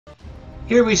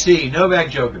Here we see Novak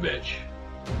Djokovic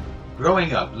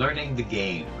growing up, learning the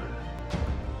game.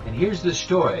 And here's the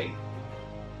story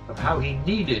of how he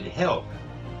needed help.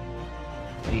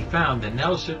 And he found the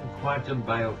Nelson Quantum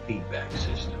Biofeedback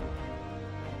system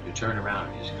to turn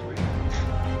around his career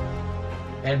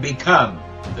and become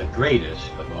the greatest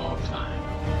of all time.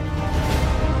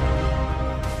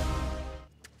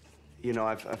 You know,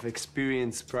 I've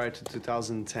experienced prior to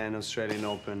 2010 Australian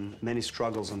Open many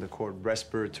struggles on the court,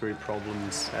 respiratory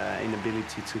problems,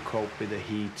 inability to cope with the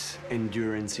heat,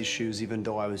 endurance issues. Even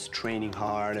though I was training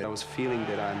hard, I was feeling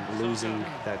that I'm losing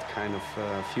that kind of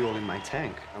fuel in my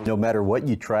tank. No matter what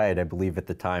you tried, I believe at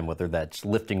the time, whether that's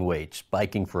lifting weights,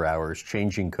 biking for hours,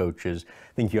 changing coaches,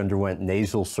 I think you underwent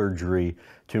nasal surgery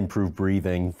to improve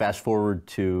breathing. Fast forward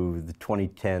to the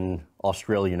 2010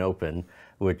 Australian Open,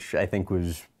 which I think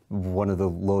was one of the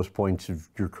lowest points of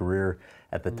your career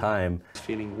at the time.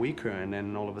 Feeling weaker, and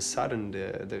then all of a sudden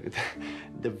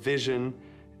the vision,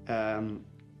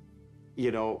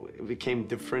 you know, became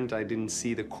different. I didn't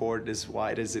see the court as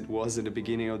wide as it was at the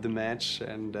beginning of the match,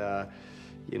 and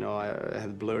you know, I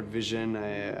had blurred vision.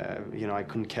 You know, I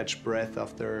couldn't catch breath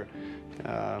after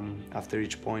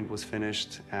each point was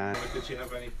finished. And did you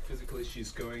have any physical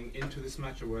issues going into this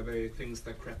match, or were they things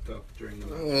that crept up during the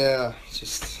match? Yeah,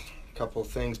 just couple of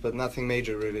things, but nothing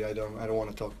major really. I don't want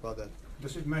to talk about that.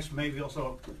 Does it match maybe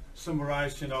also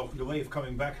summarize, you know, the way of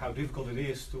coming back, how difficult it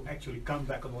is to actually come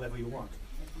back on the level you want?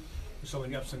 So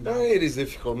many ups and downs. It is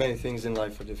difficult. Many things in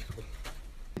life are difficult.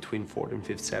 Between fourth and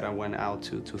fifth set, I went out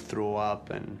to throw up,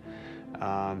 and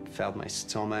felt my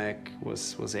stomach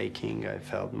was aching. I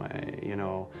felt my, you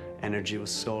know, energy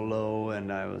was so low,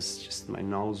 and I was just, my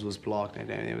nose was blocked, and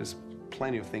there was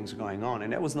plenty of things going on,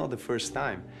 and that was not the first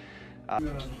time.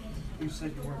 You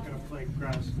said you weren't going to play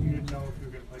grass. You didn't know if you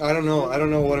were going to play. I don't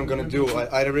know what I'm going to do.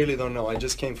 I really don't know. I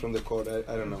just came from the court.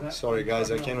 I don't know. Sorry guys,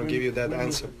 I cannot give you that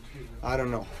answer. I don't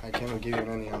know. I cannot give you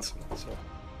any answer. So.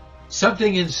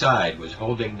 Something inside was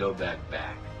holding Novak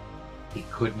back. He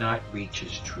could not reach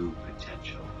his true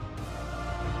potential.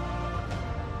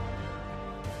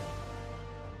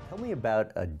 Tell me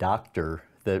about a doctor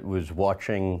that was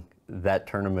watching that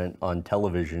tournament on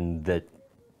television that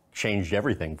changed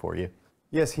everything for you.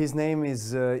 Yes, his name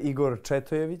is Igor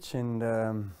Chetojevic,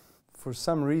 and for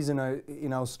some reason,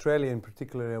 in Australia in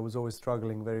particular, I was always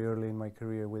struggling very early in my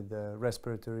career with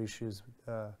respiratory issues,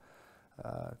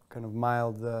 kind of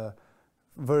mild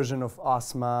version of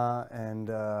asthma, and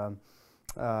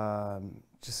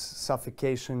just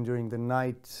suffocation during the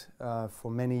night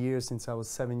for many years, since I was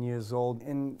 7 years old.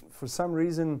 And for some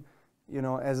reason, you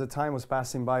know, as the time was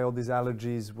passing by, all these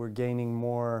allergies were gaining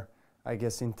more, I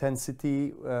guess,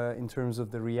 intensity in terms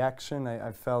of the reaction.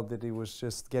 I felt that it was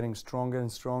just getting stronger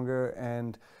and stronger,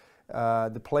 and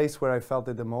the place where I felt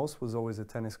it the most was always a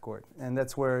tennis court. And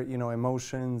that's where, you know,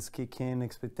 emotions kick in,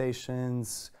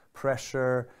 expectations,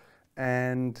 pressure,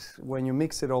 and when you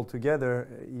mix it all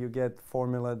together, you get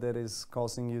formula that is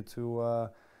causing you to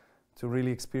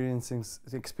really experience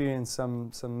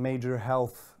some major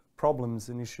health problems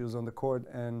and issues on the court.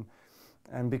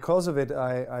 And because of it,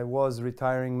 I was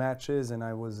retiring matches, and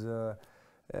I was,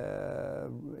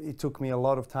 it took me a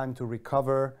lot of time to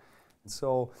recover.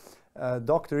 So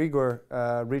Dr. Igor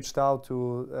reached out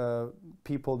to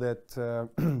people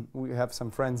that we have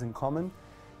some friends in common.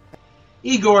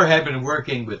 Igor had been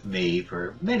working with me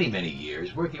for many, many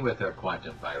years, working with our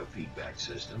quantum biofeedback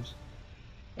systems,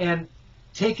 and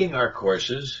taking our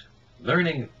courses,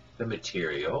 learning the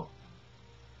material.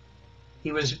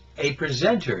 He was a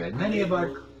presenter at many of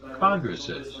our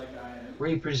congresses where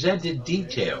he presented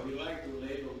details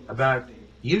about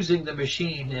using the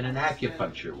machine in an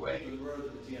acupuncture way.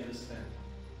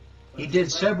 He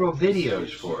did several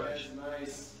videos for us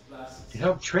to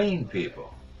help train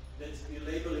people.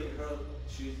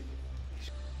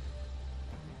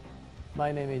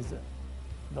 My name is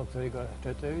Dr. Igor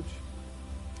Chetojevic.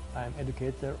 I am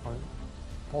educator on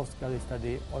postgraduate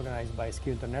study organized by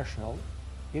Ski International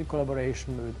in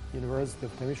collaboration with University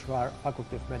of Temeshwar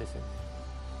Faculty of Medicine.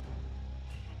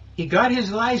 He got his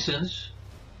license.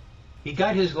 He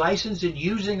got his license in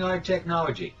using our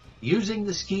technology, using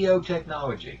the Skio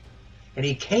technology. And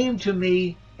he came to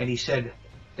me and he said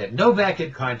that Novak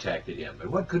had contacted him,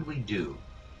 and what could we do?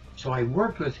 So I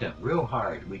worked with him real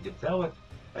hard. We developed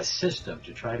a system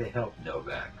to try to help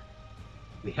Novak.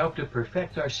 We helped to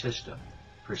perfect our system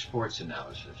for sports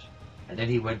analysis. And then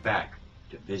he went back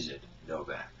to visit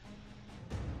Novak.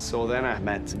 So then I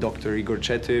met Dr. Igor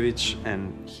Chetojevic,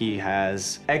 and he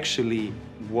has actually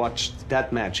watched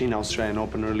that match in Australian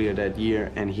Open earlier that year,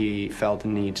 and he felt the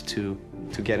need to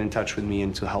get in touch with me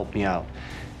and to help me out.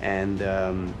 And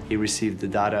he received the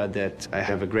data that I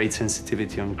have a great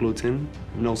sensitivity on gluten,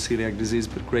 no celiac disease,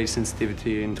 but great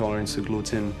sensitivity and tolerance to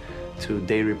gluten, to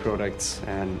dairy products,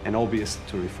 and obviously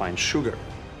to refined sugar.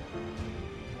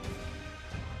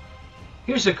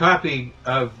 Here's a copy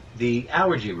of the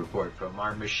allergy report from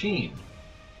our machine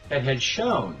that had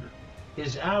shown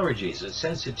his allergies and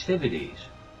sensitivities.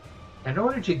 In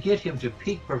order to get him to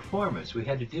peak performance, we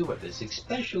had to deal with this,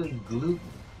 especially gluten.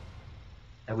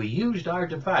 And we used our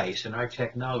device and our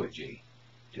technology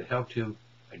to help to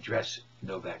address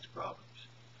Novak's problems.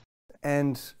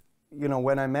 And you know,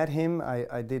 when I met him,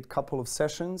 I did a couple of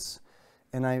sessions,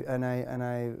 and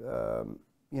I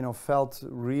you know, felt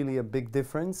really a big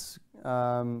difference.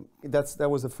 That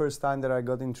was the first time that I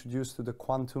got introduced to the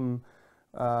quantum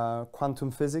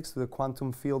physics, to the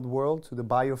quantum field world, to the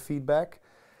biofeedback.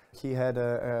 He had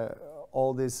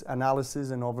all this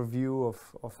analysis and overview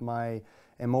of my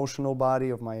emotional body,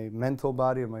 of my mental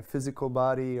body, of my physical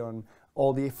body, on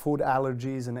all the food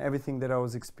allergies and everything that I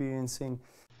was experiencing.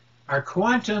 Our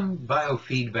quantum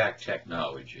biofeedback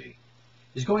technology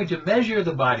is going to measure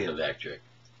the body electric.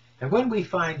 And when we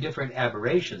find different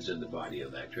aberrations in the body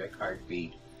electric,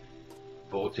 heartbeat,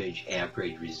 voltage,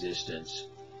 amperage, resistance,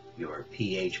 your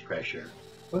pH pressure,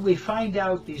 when we find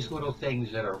out these little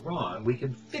things that are wrong, we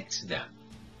can fix them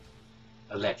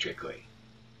electrically.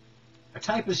 A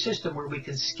type of system where we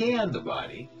can scan the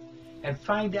body and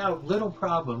find out little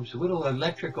problems, little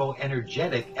electrical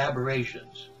energetic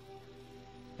aberrations.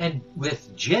 And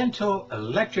with gentle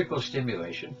electrical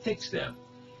stimulation, fix them.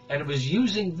 And it was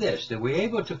using this that we were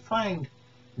able to find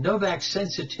Novak's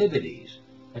sensitivities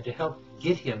and to help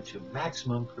get him to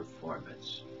maximum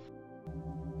performance.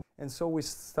 And so we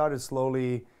started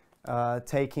slowly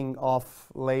taking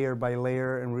off layer by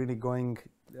layer and really going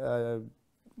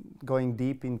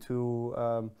deep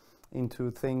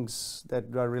into things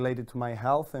that are related to my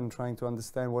health and trying to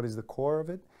understand what is the core of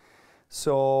it.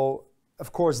 So,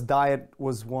 of course, diet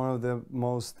was one of the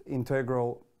most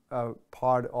integral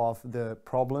part of the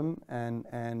problem,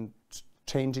 and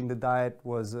changing the diet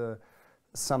was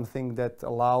something that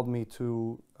allowed me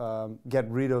to get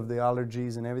rid of the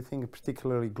allergies and everything,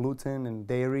 particularly gluten and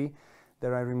dairy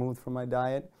that I removed from my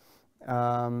diet,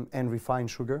 and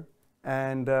refined sugar.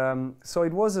 And so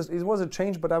it was a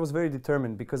change, but I was very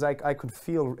determined because I could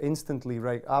feel instantly,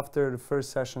 right after the first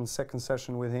session, second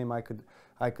session with him, I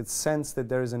could sense that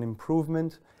there is an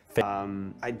improvement.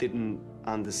 I didn't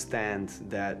understand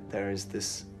that there is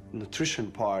this nutrition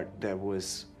part that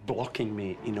was blocking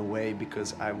me in a way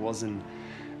because I wasn't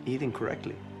eating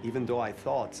correctly, even though I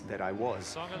thought that I was.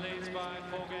 Songa leads by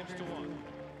 4-1.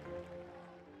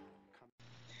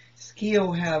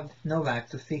 Skio helped Novak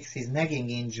to fix his nagging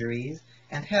injuries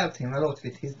and helped him a lot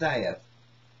with his diet.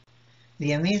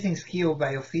 The amazing Skio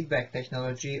biofeedback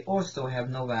technology also helped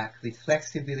Novak with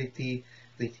flexibility,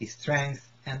 with his strength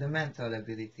and the mental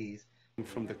abilities.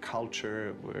 From the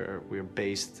culture where we're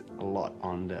based a lot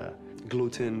on the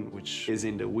gluten, which is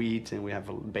in the wheat, and we have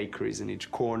bakeries in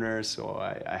each corner, so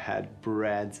I had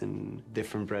breads and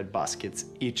different bread baskets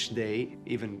each day,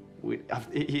 even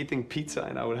eating pizza,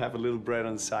 and I would have a little bread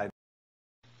on the side.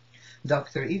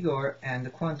 Dr. Igor and the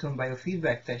quantum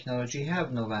biofeedback technology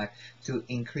helped Novak to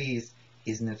increase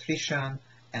his nutrition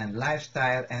and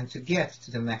lifestyle and to get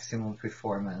to the maximum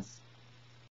performance.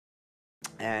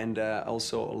 And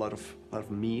also a lot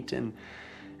of meat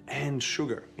and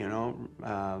sugar, you know,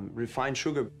 refined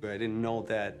sugar. I didn't know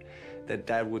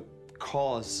that would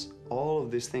cause, all of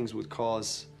these things would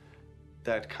cause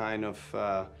that kind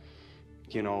of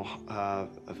you know, a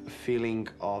feeling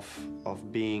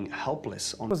of being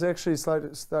helpless. I was actually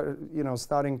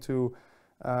starting to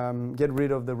get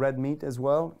rid of the red meat as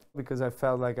well, because I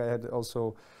felt like I had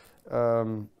also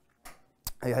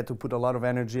I had to put a lot of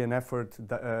energy and effort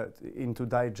into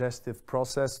digestive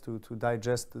process to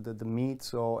digest the meat.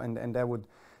 So and that would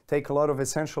take a lot of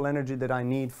essential energy that I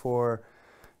need for,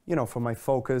 you know, for my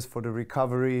focus, for the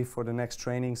recovery, for the next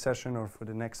training session or for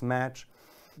the next match.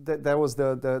 That was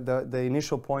the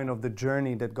initial point of the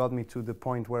journey that got me to the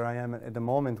point where I am at the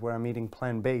moment, where I'm eating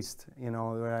plant-based, you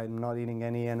know, where I'm not eating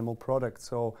any animal products.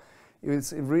 So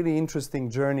it's a really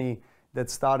interesting journey that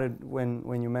started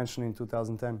when you mentioned in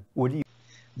 2010. What do you?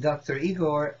 Dr.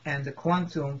 Igor and the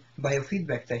quantum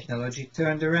biofeedback technology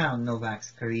turned around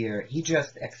Novak's career. He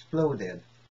just exploded.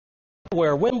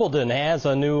 Where Wimbledon has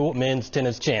a new men's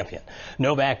tennis champion.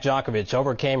 Novak Djokovic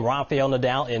overcame Rafael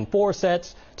Nadal in 4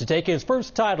 sets to take his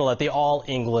first title at the All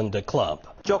England Club.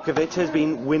 Djokovic has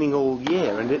been winning all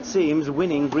year, and it seems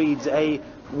winning breeds a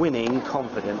winning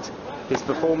confidence. His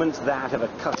performance, that of a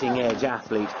cutting-edge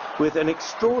athlete with an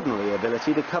extraordinary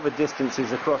ability to cover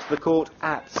distances across the court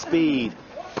at speed.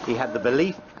 He had the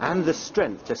belief and the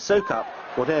strength to soak up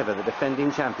whatever the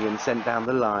defending champion sent down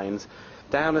the lines.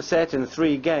 Down a set in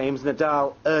 3 games,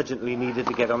 Nadal urgently needed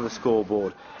to get on the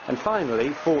scoreboard. And finally,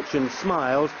 fortune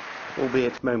smiled,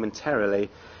 albeit momentarily,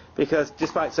 because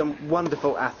despite some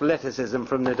wonderful athleticism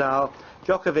from Nadal,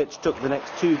 Djokovic took the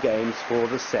next 2 games for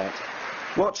the set.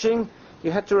 Watching,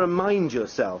 you had to remind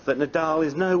yourself that Nadal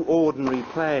is no ordinary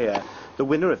player, the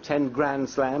winner of 10 Grand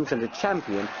Slams and a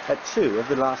champion at 2 of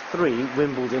the last 3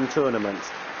 Wimbledon tournaments.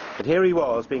 But here he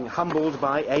was, being humbled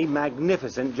by a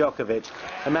magnificent Djokovic,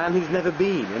 a man who's never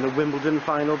been in a Wimbledon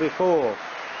final before.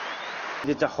 He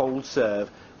needed to hold serve,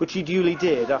 which he duly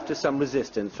did after some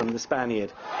resistance from the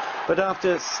Spaniard. But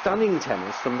after stunning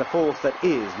tennis from the horse that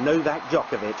is Novak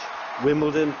Djokovic,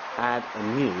 Wimbledon had a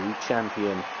new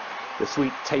champion. The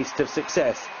sweet taste of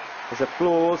success, as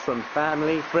applause from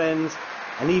family, friends,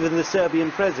 and even the Serbian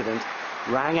president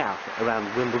rang out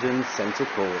around Wimbledon's centre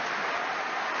court.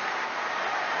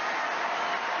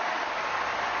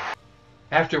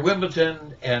 After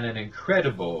Wimbledon and an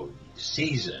incredible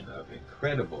season of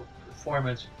incredible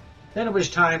performance, then it was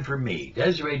time for me,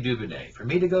 Desiree Dubonnet, for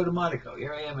me to go to Monaco.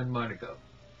 Here I am in Monaco.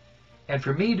 And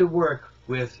for me to work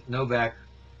with Novak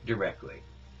directly.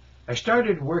 I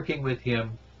started working with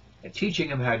him and teaching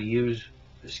him how to use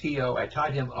the skio. I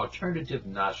taught him alternative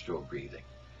nostril breathing,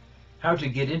 how to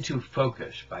get into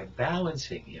focus by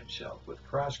balancing himself with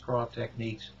cross-crawl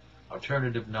techniques,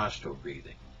 alternative nostril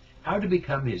breathing, how to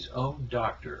become his own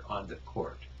doctor on the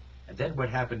court. And then what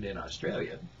happened in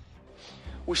Australia.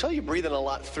 We saw you breathing a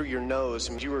lot through your nose,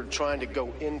 and you were trying to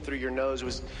go in through your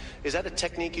nose. Is that a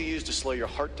technique you use to slow your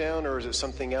heart down, or is it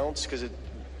something else? Because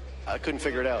I couldn't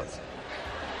figure it out.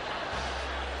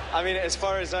 I mean, as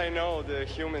far as I know, the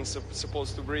human's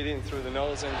supposed to breathe in through the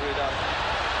nose and breathe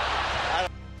out.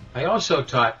 I also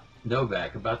taught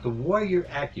Novak about the warrior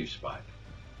acuspot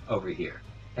over here,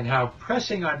 and how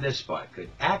pressing on this spot could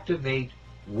activate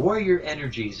warrior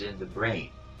energies in the brain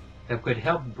that could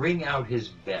help bring out his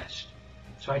best.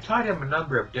 So I taught him a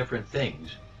number of different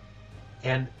things,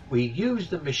 and we used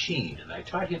the machine, and I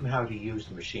taught him how to use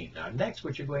the machine. Now next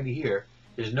what you're going to hear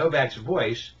is Novak's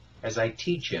voice as I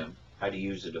teach him how to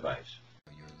use the device.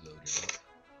 You're loaded up.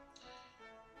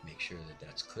 Make sure that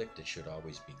that's clicked. It should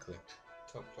always be clicked.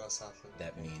 Top class athlete.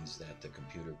 That means that the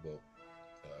computer will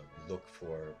look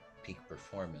for peak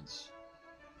performance,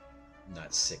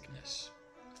 not sickness.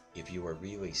 If you are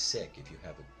really sick, if you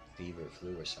have a fever,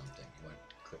 flu or something, you want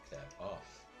to click that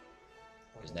off,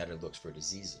 because then it looks for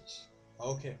diseases.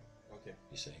 Okay, okay.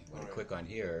 You see, when you click on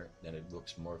here, then it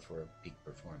looks more for peak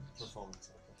performance. Performance,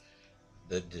 okay.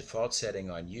 The default setting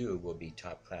on you will be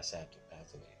top class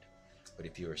athlete, but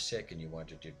if you are sick and you want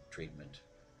to do treatment,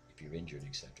 if you're injured,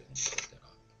 etc., then you click that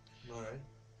off. All right.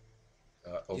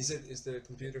 Is the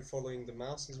computer following the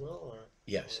mouse as well, or?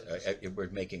 Yes, we're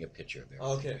making a picture of it.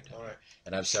 Okay, all right.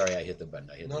 And I'm sorry I hit the button.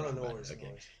 I hit the no button. Worries, okay, no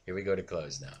worries. Here we go to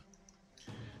close now.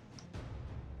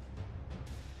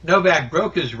 Novak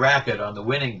broke his racket on the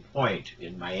winning point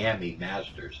in Miami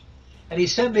Masters, and he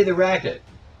sent me the racket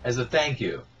as a thank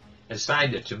you and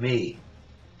signed it to me,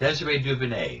 Desiree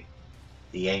Dubonnet,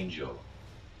 the angel.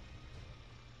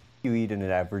 You eat in an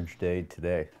average day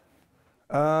today?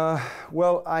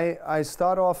 Well, I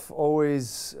start off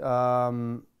always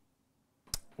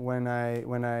when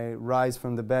I rise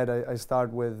from the bed. I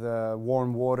start with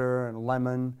warm water and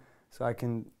lemon, so I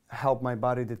can help my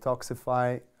body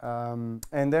detoxify.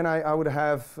 And then I would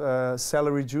have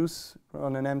celery juice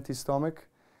on an empty stomach,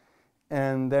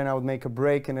 and then I would make a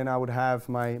break, and then I would have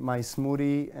my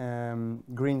smoothie,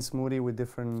 green smoothie with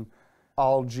different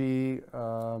algae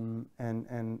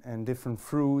and different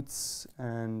fruits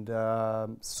and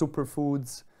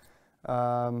superfoods,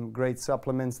 great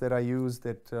supplements that I use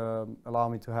that allow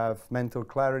me to have mental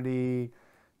clarity,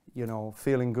 you know,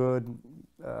 feeling good,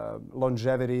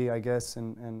 longevity, I guess,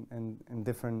 and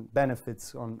different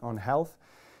benefits on health.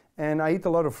 And I eat a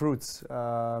lot of fruits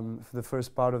for the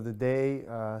first part of the day,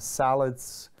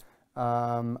 salads.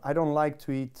 I don't like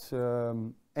to eat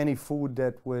any food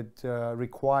that would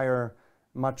require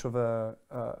much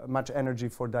energy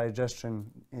for digestion,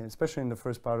 especially in the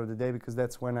first part of the day, because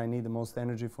that's when I need the most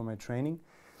energy for my training.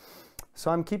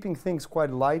 So I'm keeping things quite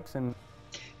light. And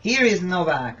here is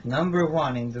Novak,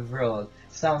 #1 in the world.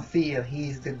 Some feel he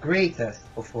is the greatest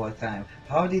of all time.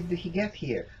 How did he get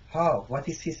here? How? What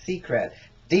is his secret?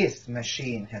 This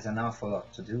machine has an awful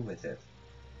lot to do with it.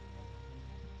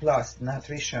 Plus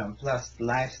nutrition, plus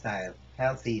lifestyle,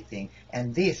 health eating,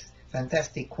 and this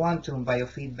fantastic quantum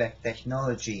biofeedback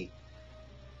technology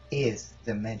is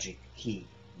the magic key.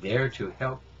 There to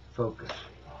help focus.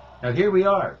 Now here we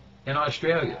are in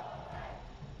Australia.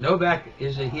 Novak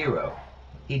is a hero.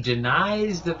 He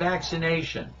denies the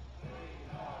vaccination.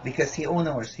 Because he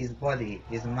honors his body,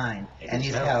 his mind, and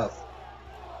his health.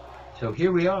 So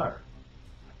here we are,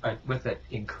 with that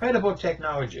incredible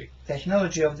technology.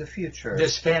 Technology of the future.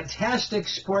 This fantastic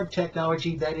sport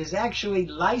technology that is actually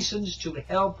licensed to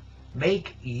help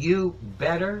make you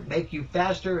better, make you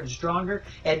faster and stronger,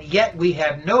 and yet we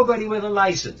have nobody with a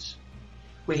license.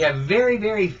 We have very,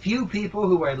 very few people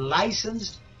who are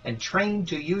licensed and trained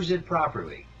to use it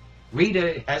properly.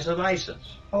 Rita has a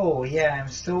license. Oh yeah, I'm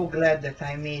so glad that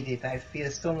I made it. I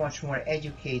feel so much more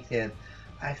educated.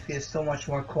 I feel so much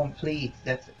more complete,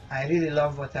 that I really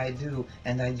love what I do,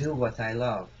 and I do what I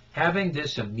love. Having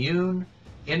this immune,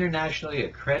 internationally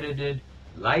accredited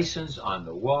license on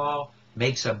the wall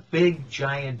makes a big,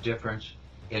 giant difference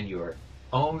in your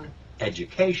own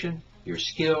education, your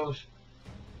skills,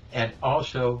 and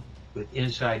also with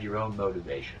inside your own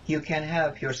motivation. You can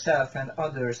help yourself and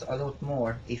others a lot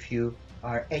more if you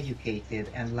are educated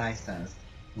and licensed.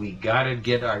 We got to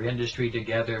get our industry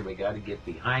together. We got to get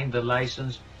behind the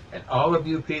license. And all of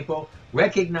you people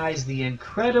recognize the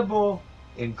incredible,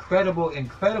 incredible,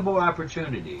 incredible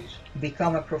opportunities.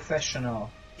 Become a professional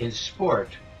in sport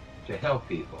to help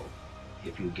people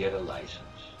if you get a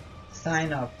license.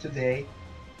 Sign up today.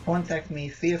 Contact me.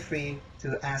 Feel free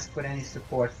to ask for any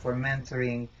support for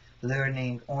mentoring,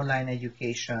 learning, online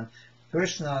education,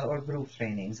 personal or group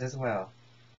trainings as well.